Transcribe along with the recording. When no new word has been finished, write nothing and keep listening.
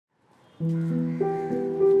This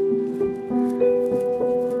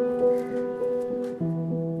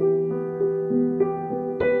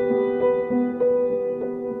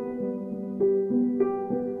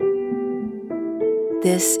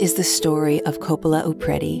is the story of Kopila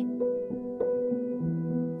Upreti,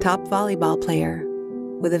 top volleyball player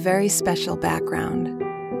with a very special background.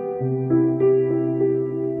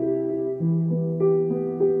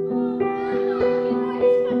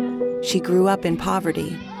 She grew up in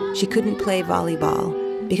poverty. She couldn't play volleyball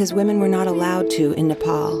because women were not allowed to in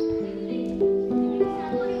Nepal.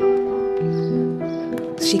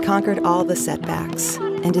 She conquered all the setbacks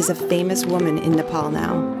and is a famous woman in Nepal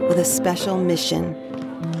now with a special mission,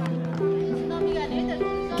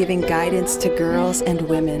 giving guidance to girls and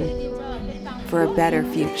women for a better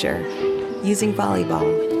future using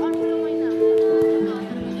volleyball.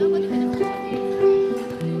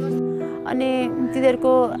 अनि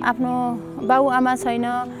तिनीहरुको आफ्नो बाउ आमा छैन,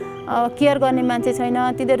 care गर्ने मान्छे छैन,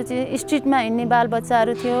 तिनीहरु चाहिँ स्ट्रीटमा हिँड्ने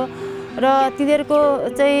बालबच्चाहरु थियो र तिनीहरुको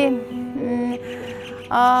चाहिँ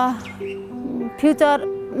फ्युचर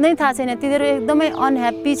नै थाहा छैन, तिनीहरु एकदमै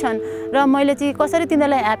अनह्याप्पी छन् र मैले चाहिँ कसरी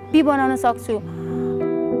तिनीहरुलाई ह्याप्पी बनाउन सक्छु।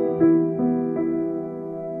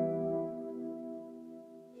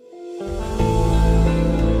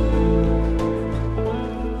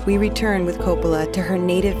 We return with Kopila to her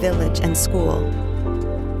native village and school,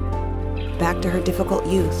 back to her difficult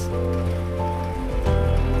youth.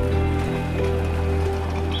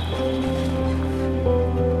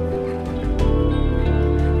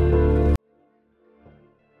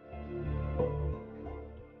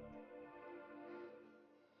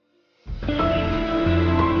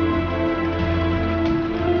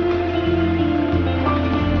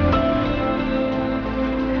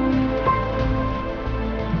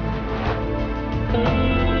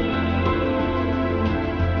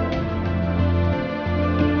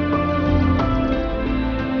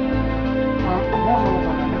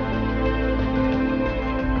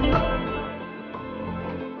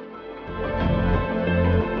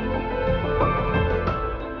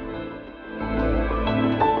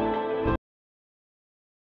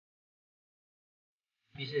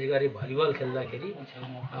 विशेष गरी भलिबल खेल्दाखेरि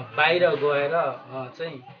बाहिर गएर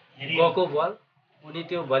चाहिँ गएको बल उनी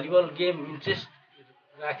त्यो भलिबल गेम इन्ट्रेस्ट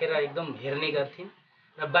राखेर एकदम हेर्ने गर्थिन्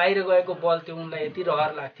र बाहिर गएको बल त्यो उनलाई यति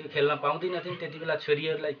रहर लाग्थ्यो खेल्न पाउँदैनथिन्। त्यतिबेला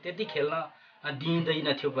छोरीहरुलाई त्यति खेल्न दिइदैन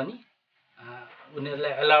थियो पनि,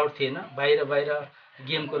 उनीहरुलाई अलाउड थिएन। बाहिर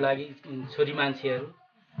गेमको लागि छोरी मान्छेहरु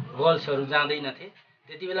गर्ल्सहरु जाँदैनथे।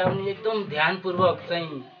 त्यतिबेला उनी एकदम ध्यानपूर्वक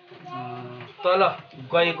चाहिँ तल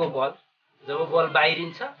गएको बल जब बल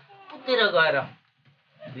बाहिरिन्छ पुगेर गएर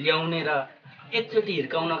ल्याउने र एकचोटी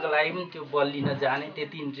हिर्काउनका लागि पनि त्यो बल लिन जाने,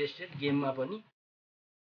 त्यति इन्ट्रेस्टेड गेममा पनि।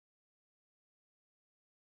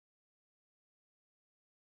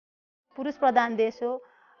 पुरुष प्रधान देश हो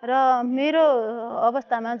र मेरो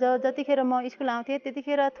अवस्थामा जतिखेर म स्कुल आउँथे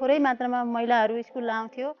त्यतिखेर थोरै मात्रामा महिलाहरू स्कुल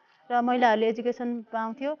आउँथ्यो र महिलाहरूले एजुकेसन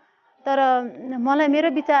पाउँथ्यो। तर मलाई मेरो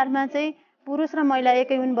विचारमा चाहिँ पुरुष र महिला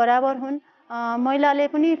एकै हुन्, बराबर हुन्।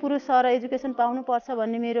 महिलाले पनि पुरुष सर एजुकेसन पाउनु पर्छ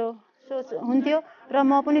भन्ने मेरो सोच हुन्थ्यो र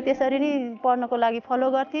म पनि त्यसरी नै पढ्नको लागि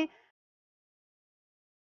फलो गर्थे।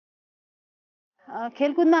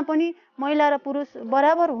 खेलकुदमा पनि महिला र पुरुष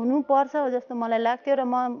बराबर हुनुपर्छ जस्तो मलाई लाग्थ्यो र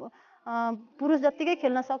म पुरुष जत्तिकै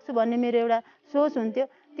खेल्न सक्छु भन्ने मेरो एउटा सोच हुन्थ्यो।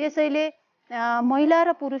 त्यसैले महिला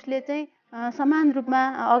र पुरुषले चाहिँ समान रूपमा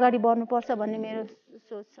अगाडि बढ्नुपर्छ भन्ने मेरो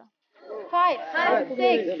सोच छ। 5,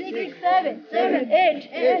 6, 7, 8,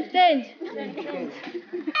 10।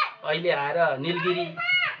 अहिले आएर नीलगिरी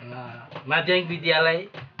माध्यमिक विद्यालय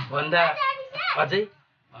भन्दा अझै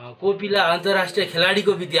कोपिला अन्तर्राष्ट्रिय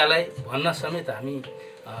खेलाडीको विद्यालय भन्न समेत हामी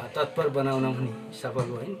तत्पर बनाउन पनि सफल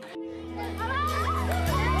भयौं।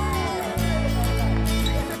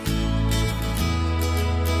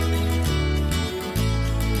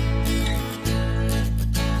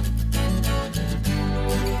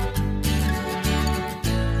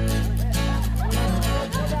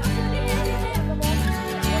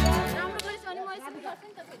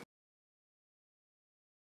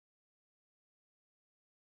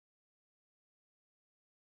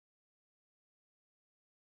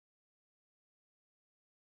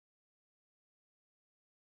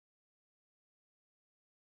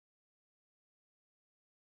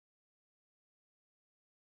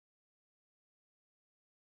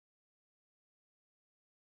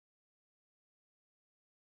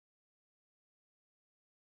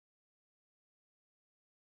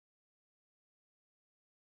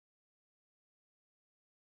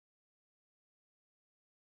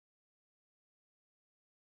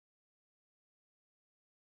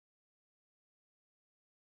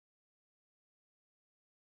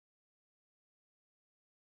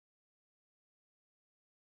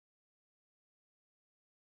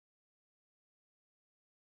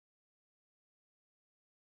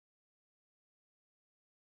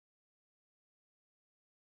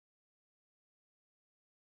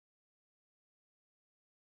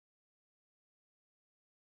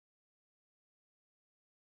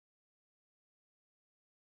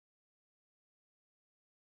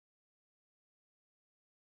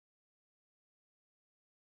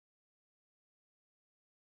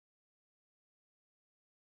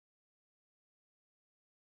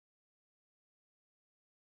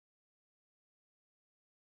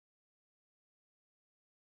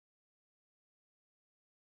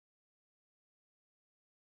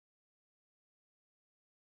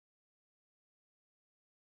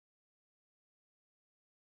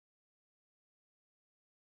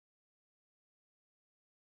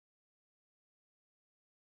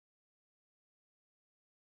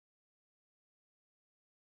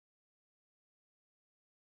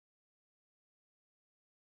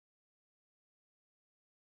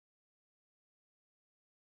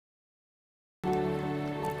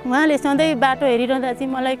 उहाँले सधैँ बाटो हेरिरहँदा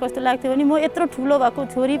चाहिँ मलाई कस्तो लाग्थ्यो भने म यत्रो ठुलो भएको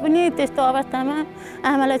छोरी पनि त्यस्तो अवस्थामा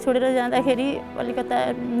आमालाई छोडेर जाँदाखेरि अलिकता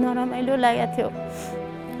नरमाइलो लागेको थियो।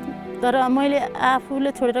 तर मैले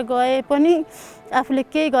आफूले छोडेर गए पनि आफूले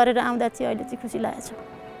केही गरेर आउँदा चाहिँ अहिले चाहिँ खुसी लागेको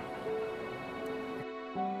छ।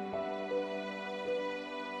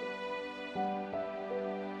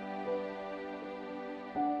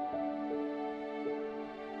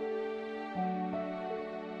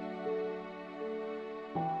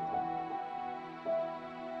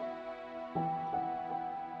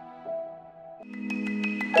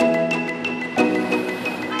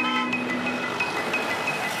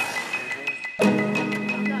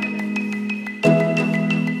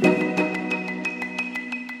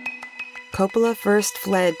 Kopila first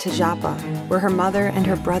fled to Japa, where her mother and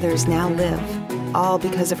her brothers now live, all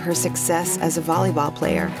because of her success as a volleyball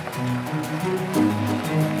player.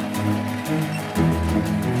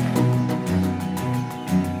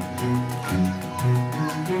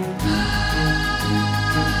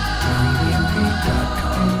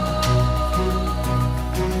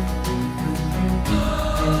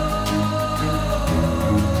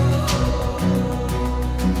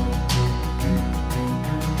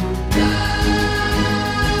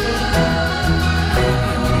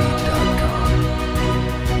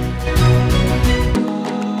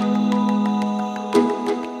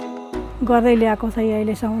 गर्दै ल्याएको छ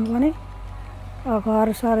अहिलेसम्म पनि। घर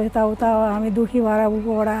सर यताउता हामी दुखी भएर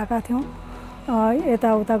उकोबाट आएका थियौँ,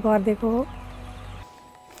 यताउता गरिदिएको हो।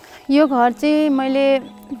 यो घर चाहिँ मैले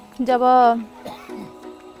जब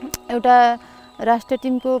एउटा राष्ट्रिय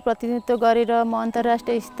टिमको प्रतिनिधित्व गरेर म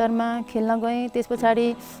अन्तर्राष्ट्रिय स्तरमा खेल्न गएँ, त्यस पछाडि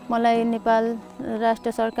मलाई नेपाल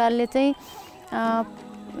राष्ट्र सरकारले चाहिँ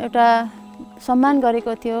एउटा सम्मान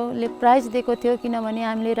गरेको थियो, प्राइज दिएको थियो, किनभने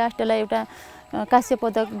हामीले राष्ट्रलाई एउटा काँस्य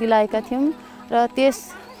पदक दिलाएका थियौँ र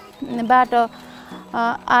त्यसबाट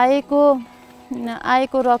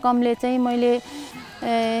आएको रकमले चाहिँ मैले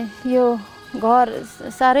यो घर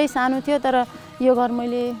साह्रै सानो थियो तर यो घर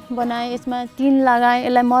मैले बनाएँ, यसमा टिन लगाएँ,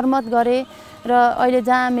 यसलाई मर्मत गरेँ र अहिले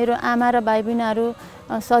जहाँ मेरो आमा र भाइ बहिनीहरू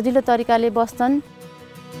सजिलो तरिकाले बस्छन्।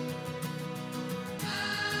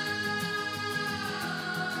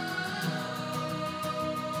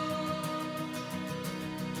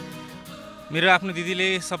 मेरो आफ्नो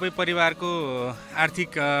दिदीले सबै परिवारको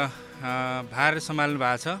आर्थिक भार सम्हाल्नु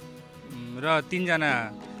भएको छ र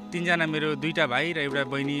तीनजना मेरो दुईटा भाइ र एउटा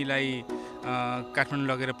बहिनीलाई काठमाडौँ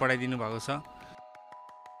लगेर पढाइदिनु भएको छ।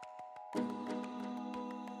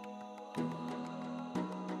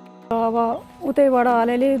 अब उतैबाट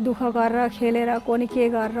अलिअलि दुःख गरेर खेलेर कोनी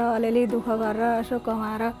के गरेर अलिअलि दुःख गरेर यसो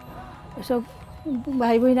कमाएर यसो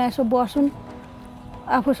भाइ बहिनी यसो बस्छौँ।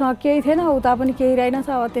 आफूसँग केही थिएन, उता पनि केही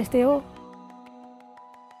रहेनछ, अब त्यस्तै हो।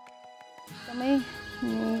 एकदमै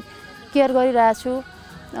केयर गरिरहेको छु।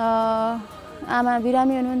 आमा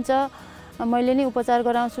बिरामी हुनुहुन्छ, मैले नै उपचार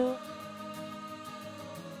गराउँछु।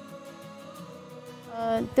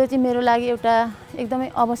 त्यो चाहिँ मेरो लागि एउटा एकदमै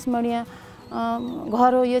अविस्मरणीय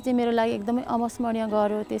घर हो। यो चाहिँ मेरो लागि एकदमै अविस्मरणीय घर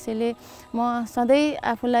हो। त्यसैले म सधैँ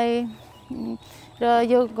आफूलाई र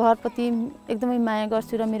यो घरप्रति एकदमै माया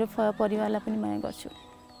गर्छु र मेरो परिवारलाई पनि माया गर्छु।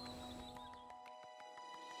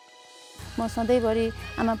 म सधैँभरि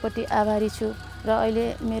आमाप्रति आभारी छु र अहिले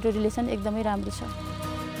मेरो रिलेसन एकदमै राम्रो छ।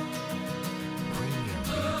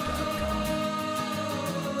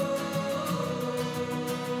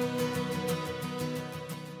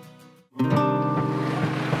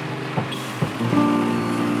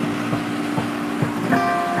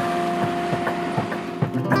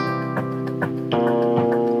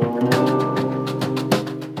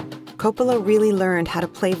 Kopila really learned how to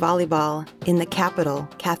play volleyball in the capital,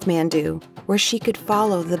 Kathmandu, where she could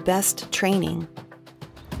follow the best training.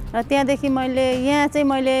 र त्यहाँदेखि यहाँ चाहिँ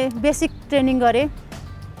मैले बेसिक ट्रेनिङ गरेँ,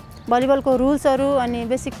 भलिबलको रुल्सहरू अनि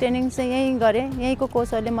बेसिक ट्रेनिङ चाहिँ यहीँ गरेँ। यहीँको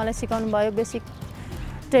कोचहरूले मलाई सिकाउनु भयो बेसिक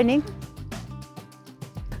ट्रेनिङ।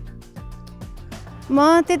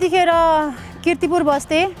 म त्यतिखेर कीर्तिपुर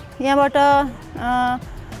बस्थेँ। यहाँबाट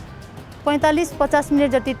 45-50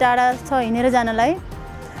 मिनट जति टाढा छ हिँडेर जानलाई।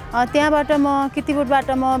 त्यहाँबाट म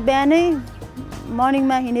कीर्तिपुरबाट म बिहानै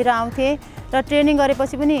मर्निङमा हिँडेर आउँथेँ र ट्रेनिङ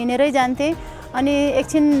गरेपछि पनि हिँडेरै जान्थेँ। अनि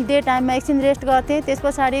एकछिन डे टाइममा एकछिन रेस्ट गर्थेँ। त्यस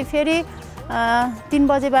पछाडि फेरि 3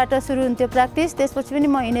 बजेबाट सुरु हुन्थ्यो प्र्याक्टिस, त्यसपछि पनि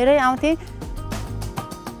म हिँडेरै आउँथेँ।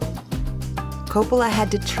 Kopila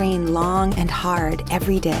had to train long and hard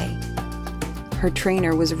every day. Her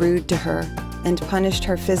trainer was rude to her and punished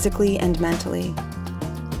her physically and mentally.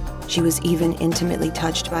 She was even intimately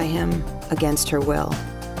touched by him against her will.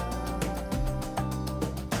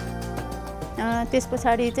 त्यस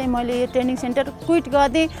पछाडि चाहिँ मैले यो training centre quit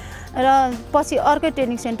गर्दै र पछि अर्कै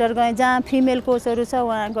training centre गएँ जहाँ फिमेल कोचहरू छ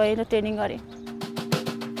वहाँ गएर ट्रेनिङ गरेँ।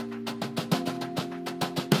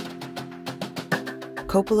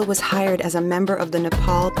 Kopila was hired as a member of the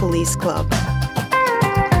Nepal Police Club.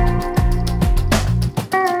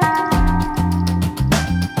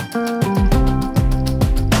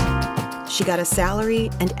 She got a salary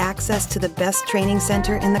and access to the best training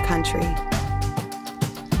center in the country.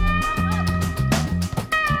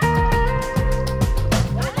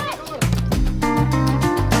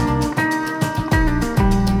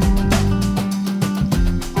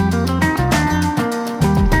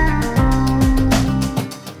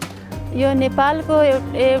 यो नेपालको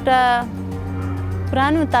एउटा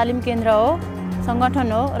पुरानो तालिम केन्द्र हो,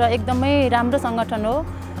 सङ्गठन हो र एकदमै राम्रो सङ्गठन हो।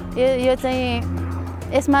 यो चाहिँ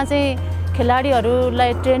यसमा चाहिँ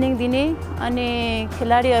खेलाडीहरूलाई ट्रेनिङ दिने अनि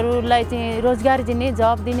खेलाडीहरूलाई चाहिँ रोजगार दिने,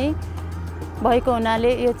 जब दिने भएको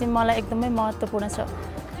हुनाले यो चाहिँ मलाई एकदमै महत्त्वपूर्ण छ।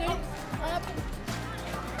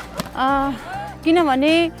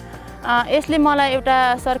 किनभने यसले मलाई एउटा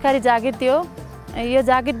सरकारी जागिर दियो। यो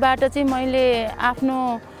जागिरबाट चाहिँ मैले आफ्नो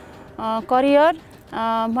करियर,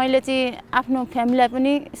 मैले चाहिँ आफ्नो फ्यामिलीलाई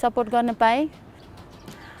पनि सपोर्ट गर्न पाएँ।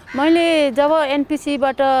 मैले जब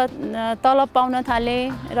एनपिसीबाट तलब पाउन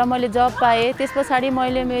थालेँ र मैले जब पाएँ, त्यस पछाडि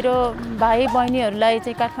मैले मेरो भाइ बहिनीहरूलाई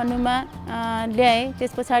चाहिँ काठमाडौँमा ल्याएँ।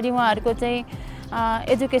 त्यस पछाडि उहाँहरूको चाहिँ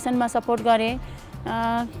एजुकेसनमा सपोर्ट गरेँ।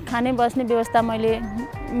 खाने बस्ने व्यवस्था मैले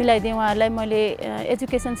मिलाइदिएँ, उहाँहरूलाई मैले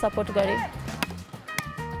एजुकेसन सपोर्ट गरेँ।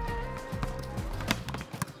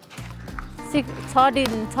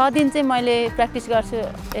 6 दिन चाहिँ मैले प्र्याक्टिस गर्छु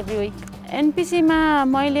एभ्री विक। एनपिसीमा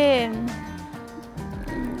मैले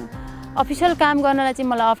अफिसियल काम गर्नलाई चाहिँ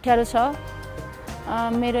मलाई अप्ठ्यारो छ।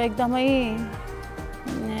 मेरो एकदमै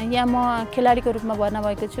यहाँ म खेलाडीको रूपमा भर्ना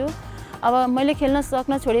भएको छु। अब मैले खेल्न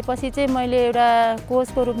सक्न छोडेपछि चाहिँ मैले एउटा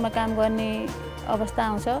कोचको रूपमा काम गर्ने अवस्था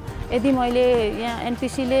आउँछ। यदि मैले यहाँ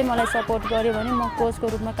एनपिसीले मलाई सपोर्ट गर्यो भने म कोचको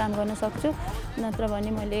रूपमा काम गर्न सक्छु, नत्र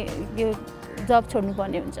भने मैले यो जब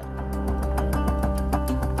छोड्नुपर्ने हुन्छ।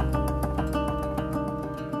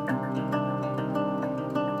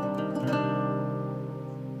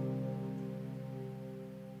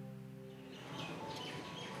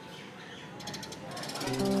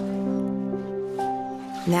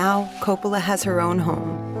 Now, Kopila has her own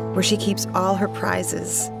home, where she keeps all her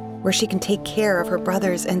prizes, where she can take care of her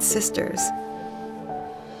brothers and sisters.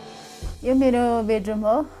 यो मेरो बेडरुम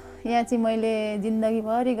हो। यहाँ चाहिँ मैले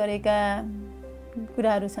जिन्दगीभरि गरेका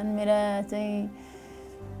कुराहरू छन्। मेरा चाहिँ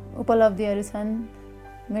उपलब्धिहरू छन्,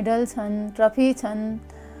 मेडल छन्, ट्रफी छन्।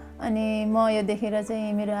 अनि म यो देखेर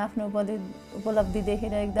चाहिँ मेरो आफ्नो उपलब्धि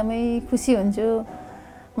देखेर एकदमै खुसी हुन्छु।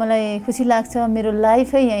 मलाई खुसी लाग्छ। मेरो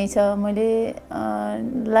लाइफै यही छ। मैले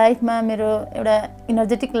लाइफमा मेरो एउटा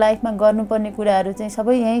इनर्जेटिक लाइफमा गर्नुपर्ने कुराहरू चाहिँ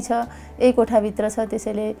सबै यही छ, यही कोठाभित्र छ।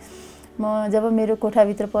 त्यसैले म जब मेरो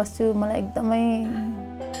कोठाभित्र पस्छु मलाई एकदमै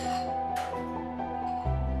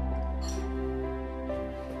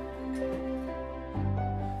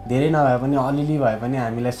धेरै नभए पनि अलिअलि भए पनि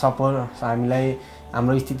हामीलाई सपोर्ट, हामीलाई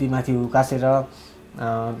हाम्रो स्थितिमाथि उकासेर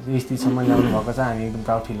यो स्थितिसम्म ल्याउनु भएको छ। हामी एकदम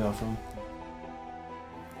प्राउड फिल गर्छौँ।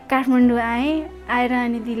 काठमाडौँ आएर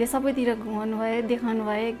अनि दिदीले सबैतिर घुमाउनु भयो, देखाउनु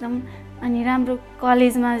भयो एकदम। अनि राम्रो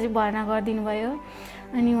कलेजमा चाहिँ भर्ना गरिदिनु भयो।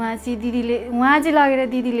 अनि उहाँ चाहिँ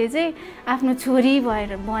लगेर दिदीले चाहिँ आफ्नो छोरी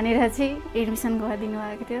भनेर चाहिँ एडमिसन गरिदिनु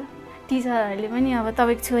भएको थियो। टिचरहरूले पनि अब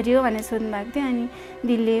तपाईँको छोरी हो भनेर सोध्नु भएको थियो। अनि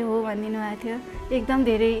दिदीले हो भनिदिनु भएको थियो। एकदम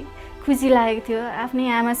धेरै खुसी लागेको थियो।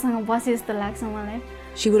 आफ्नै आमासँग बसे जस्तो लाग्छ मलाई।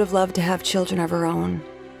 She would have loved to have children of her own,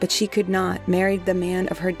 but she could not, married the man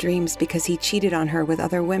of her dreams because he cheated on her with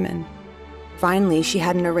other women. Finally, she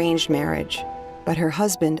had an arranged marriage, but her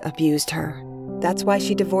husband abused her. That's why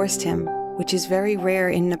she divorced him, which is very rare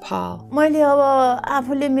in Nepal. मैले अब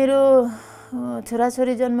आफूले मेरो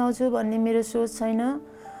छोराछोरी जन्माउँछु भन्ने मेरो सोच छैन।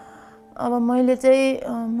 अब मैले चाहिँ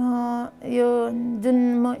यो जुन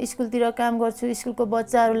म स्कुलतिर काम गर्छु, स्कुलको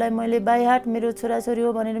बच्चाहरूलाई मैले बाइ हार्ट मेरो छोराछोरी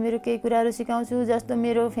हो भनेर मेरो केही कुराहरू सिकाउँछु। जस्तो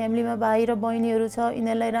मेरो फ्यामिलीमा भाइ र बहिनीहरू छ,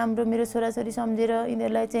 यिनीहरूलाई राम्रो मेरो छोराछोरी सम्झेर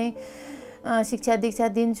यिनीहरूलाई चाहिँ शिक्षा दीक्षा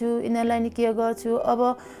दिन्छु, यिनीहरूलाई नि केयर गर्छु। अब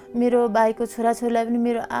मेरो भाइको छोराछोरीलाई पनि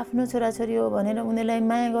मेरो आफ्नो छोराछोरी हो भनेर उनीहरूलाई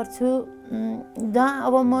माया गर्छु।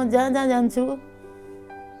 अब म जहाँ जान्छु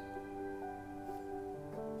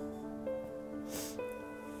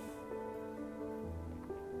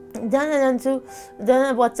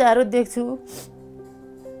जहाँ बच्चाहरू देख्छु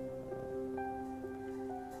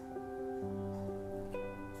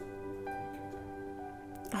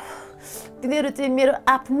तिनीहरू चाहिँ मेरो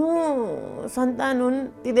आफ्नो सन्तान हुन्।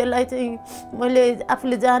 तिनीहरूलाई चाहिँ मैले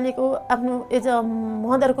आफूले जानेको आफ्नो एज अ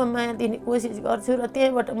मदरको माया दिने कोसिस गर्छु र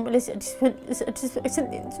त्यहीबाट मैले सेटिस्फ्याक्सन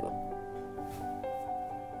दिन्छु।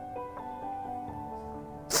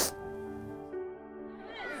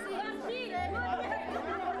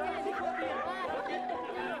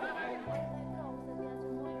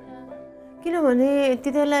 किनभने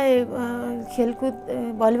त्यतिबेला खेलकुद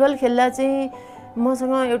भलिबल खेल्दा चाहिँ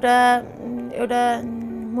मसँग एउटा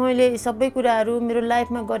मैले सबै कुराहरू मेरो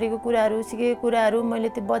लाइफमा गरेको कुराहरू सिकेको कुराहरू मैले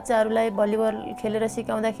त्यो बच्चाहरूलाई भलिबल खेलेर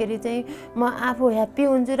सिकाउँदाखेरि चाहिँ म आफू ह्याप्पी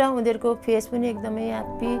हुन्छु र उनीहरूको फेस पनि एकदमै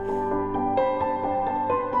happy.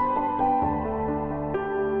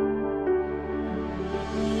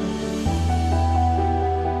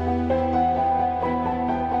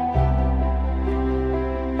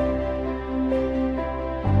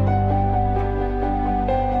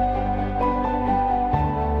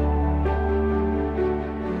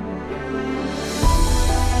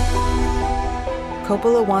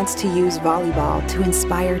 Kopila wants to use volleyball to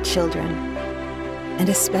inspire children, and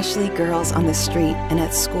especially girls on the street and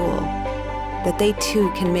at school, that they too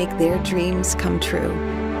can make their dreams come true.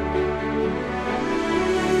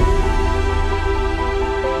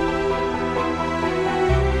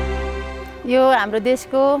 यो हाम्रो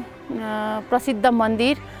देशको प्रसिद्ध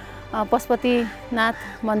मन्दिर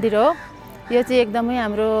पशुपतिनाथ मन्दिर हो। यो चाहिँ एकदमै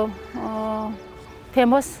हाम्रो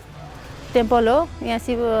फेमस टेम्पल हो।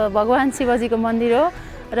 यहाँ भगवान शिवजीको मन्दिर हो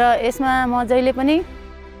र यसमा म जहिले पनि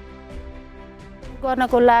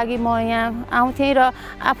गर्नको लागि म यहाँ आउँथेँ र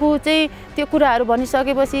आफू चाहिँ त्यो कुराहरू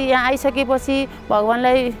भनिसकेपछि यहाँ आइसकेपछि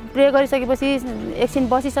भगवानलाई प्रे गरिसकेपछि एकछिन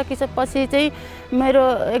बसिसकेपछि चाहिँ मेरो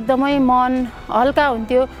एकदमै मन हल्का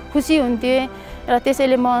हुन्थ्यो, खुसी हुन्थ्यो र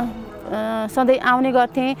त्यसैले म सधैँ आउने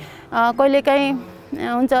गर्थेँ। कहिलेकाहीँ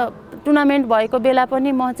हुन्छ टुर्नामेन्ट भएको बेला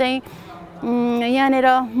पनि म चाहिँ यहाँनिर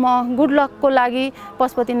म गुड लकको लागि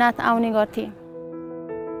पशुपतिनाथ आउने गर्थेँ।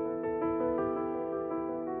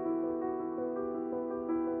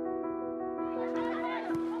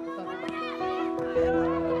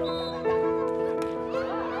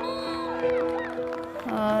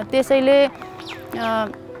 त्यसैले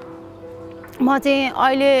म चाहिँ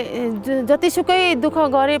अहिले जतिसुकै दुःख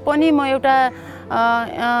गरे पनि म एउटा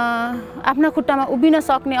आफ्ना खुट्टामा उभिन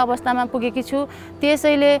सक्ने अवस्थामा पुगेकी छु।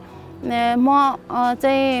 त्यसैले म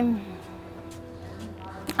चाहिँ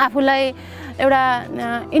आफूलाई एउटा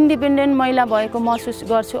इन्डिपेन्डेन्ट महिला भएको महसुस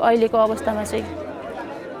गर्छु अहिलेको अवस्थामा चाहिँ।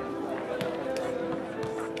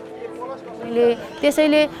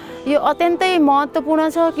 त्यसैले यो अत्यन्तै महत्त्वपूर्ण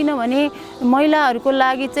छ किनभने महिलाहरूको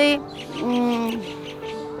लागि चाहिँ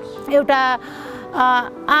एउटा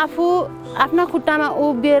आफू आफ्ना खुट्टामा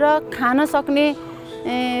उभिएर खान सक्ने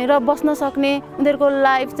र बस्न सक्ने उनीहरूको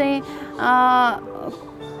लाइफ चाहिँ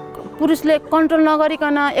पुरुषले कन्ट्रोल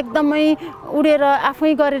नगरिकन एकदमै उडेर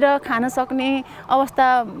आफै गरेर खान सक्ने अवस्था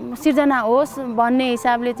सिर्जना होस् भन्ने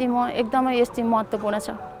हिसाबले चाहिँ म एकदमै यस चाहिँ महत्त्वपूर्ण छ।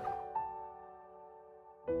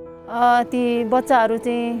 ती बच्चाहरू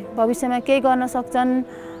चाहिँ भविष्यमा केही गर्न सक्छन्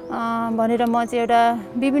भनेर म चाहिँ एउटा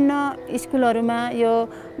विभिन्न स्कुलहरूमा यो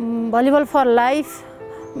भलिबल फर लाइफ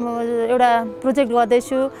एउटा प्रोजेक्ट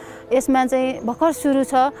गर्दैछु। यसमा चाहिँ भर्खर सुरु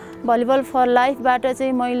छ। भलिबल फर लाइफबाट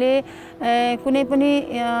चाहिँ मैले कुनै पनि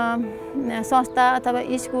संस्था अथवा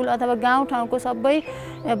स्कुल अथवा गाउँठाउँको सबै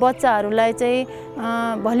बच्चाहरूलाई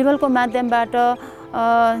चाहिँ भलिबलको माध्यमबाट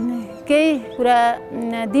केही कुरा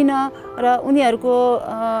दिन र उनीहरूको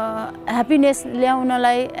ह्याप्पिनेस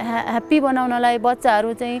ल्याउनलाई ह्याप्पी बनाउनलाई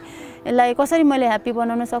बच्चाहरू चाहिँ यसलाई कसरी मैले ह्याप्पी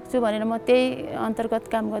बनाउन सक्छु भनेर म त्यही अन्तर्गत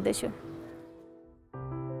काम गर्दैछु।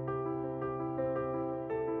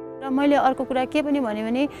 र मैले अर्को कुरा के पनि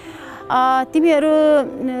भने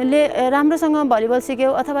तिमीहरूले राम्रोसँग भलिबल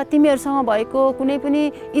सिक्यौ अथवा तिमीहरूसँग भएको कुनै पनि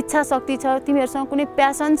इच्छा शक्ति छ, तिमीहरूसँग कुनै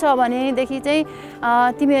प्यासन छ भनेदेखि चाहिँ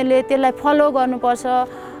तिमीहरूले त्यसलाई फलो गर्नुपर्छ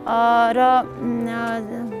र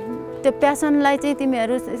त्यो प्यासनलाई चाहिँ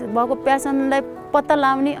तिमीहरू भएको प्यासनलाई पत्ता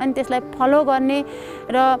लगाउने अनि त्यसलाई फलो गर्ने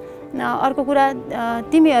र अर्को कुरा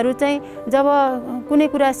तिमीहरू चाहिँ जब कुनै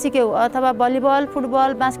कुरा सिक्यौ अथवा भलिबल,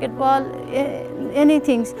 फुटबल, बास्केटबल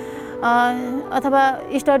एनिथिङ्स अथवा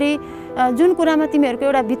स्टडी जुन कुरामा तिमीहरूको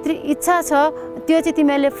एउटा भित्री इच्छा छ त्यो चाहिँ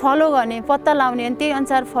तिमीहरूले फलो गर्ने, पत्ता लगाउने अनि त्यही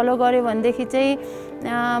अनुसार फलो गर्यो भनेदेखि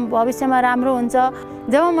चाहिँ भविष्यमा राम्रो हुन्छ।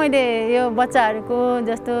 जब मैले यो बच्चाहरूको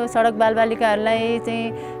जस्तो सडक बालबालिकाहरूलाई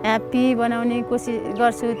चाहिँ ह्याप्पी बनाउने कोसिस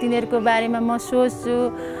गर्छु, तिनीहरूको बारेमा म सोच्छु,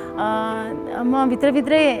 म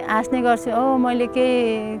भित्रभित्रै हाँस्ने गर्छु। मैले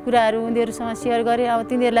केही कुराहरू उनीहरूसँग सेयर गरेँ, अब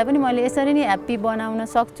तिनीहरूलाई पनि मैले यसरी नै ह्याप्पी बनाउन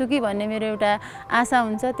सक्छु कि भन्ने मेरो एउटा आशा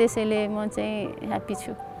हुन्छ। त्यसैले म चाहिँ ह्याप्पी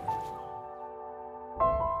छु।